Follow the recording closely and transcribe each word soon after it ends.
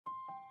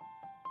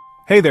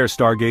Hey there,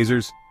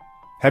 stargazers!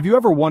 Have you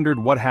ever wondered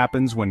what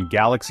happens when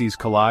galaxies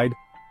collide?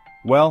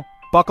 Well,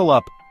 buckle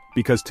up,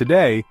 because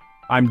today,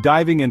 I'm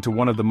diving into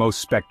one of the most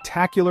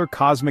spectacular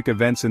cosmic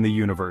events in the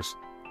universe,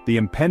 the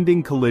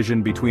impending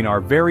collision between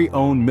our very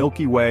own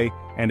Milky Way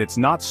and its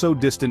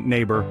not-so-distant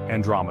neighbor,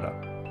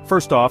 Andromeda.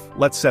 First off,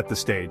 let's set the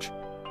stage.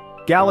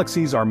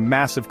 Galaxies are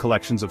massive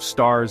collections of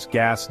stars,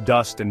 gas,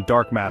 dust, and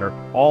dark matter,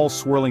 all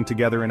swirling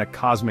together in a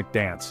cosmic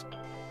dance.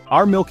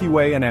 Our Milky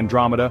Way and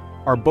Andromeda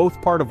are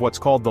both part of what's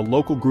called the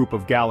local group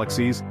of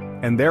galaxies,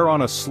 and they're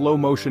on a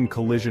slow-motion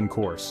collision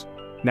course.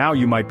 Now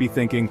you might be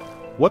thinking,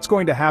 what's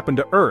going to happen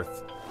to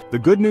Earth? The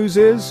good news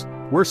is,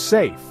 we're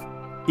safe.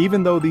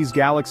 Even though these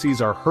galaxies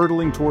are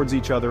hurtling towards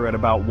each other at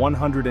about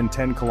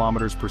 110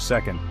 kilometers per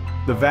second,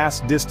 the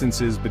vast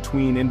distances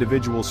between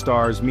individual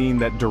stars mean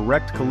that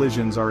direct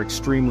collisions are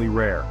extremely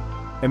rare.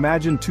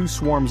 Imagine two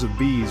swarms of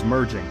bees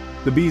merging.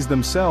 The bees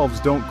themselves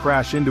don't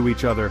crash into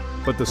each other,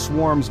 but the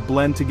swarms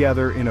blend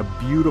together in a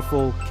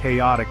beautiful,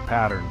 chaotic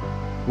pattern.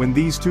 When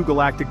these two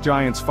galactic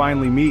giants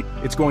finally meet,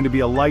 it's going to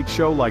be a light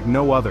show like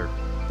no other.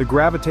 The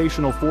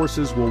gravitational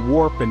forces will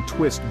warp and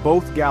twist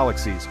both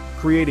galaxies,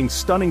 creating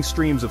stunning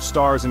streams of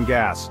stars and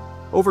gas.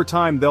 Over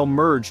time, they'll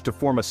merge to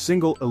form a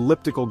single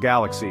elliptical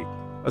galaxy.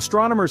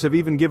 Astronomers have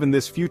even given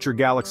this future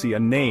galaxy a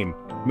name,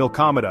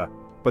 Milkomeda.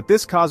 But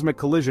this cosmic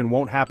collision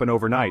won't happen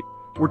overnight.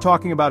 We're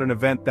talking about an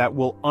event that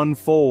will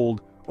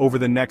unfold over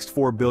the next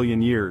 4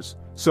 billion years.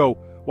 So,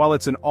 while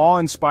it's an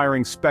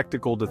awe-inspiring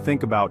spectacle to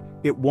think about,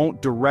 it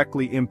won't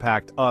directly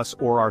impact us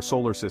or our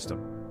solar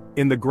system.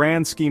 In the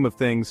grand scheme of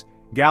things,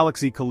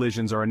 galaxy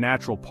collisions are a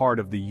natural part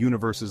of the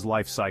universe's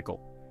life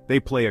cycle. They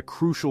play a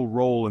crucial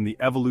role in the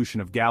evolution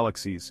of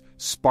galaxies,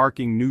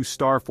 sparking new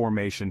star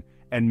formation,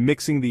 and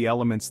mixing the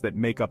elements that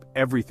make up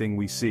everything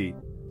we see.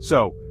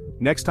 So,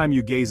 next time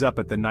you gaze up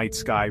at the night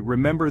sky,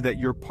 remember that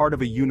you're part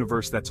of a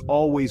universe that's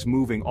always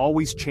moving,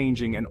 always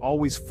changing, and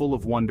always full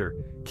of wonder.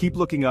 Keep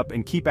looking up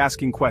and keep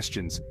asking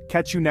questions.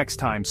 Catch you next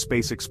time,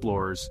 space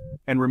explorers.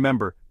 And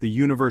remember, the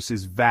universe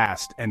is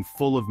vast and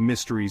full of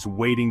mysteries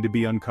waiting to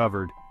be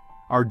uncovered.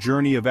 Our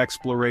journey of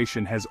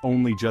exploration has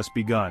only just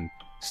begun.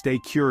 Stay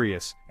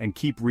curious and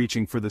keep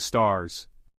reaching for the stars.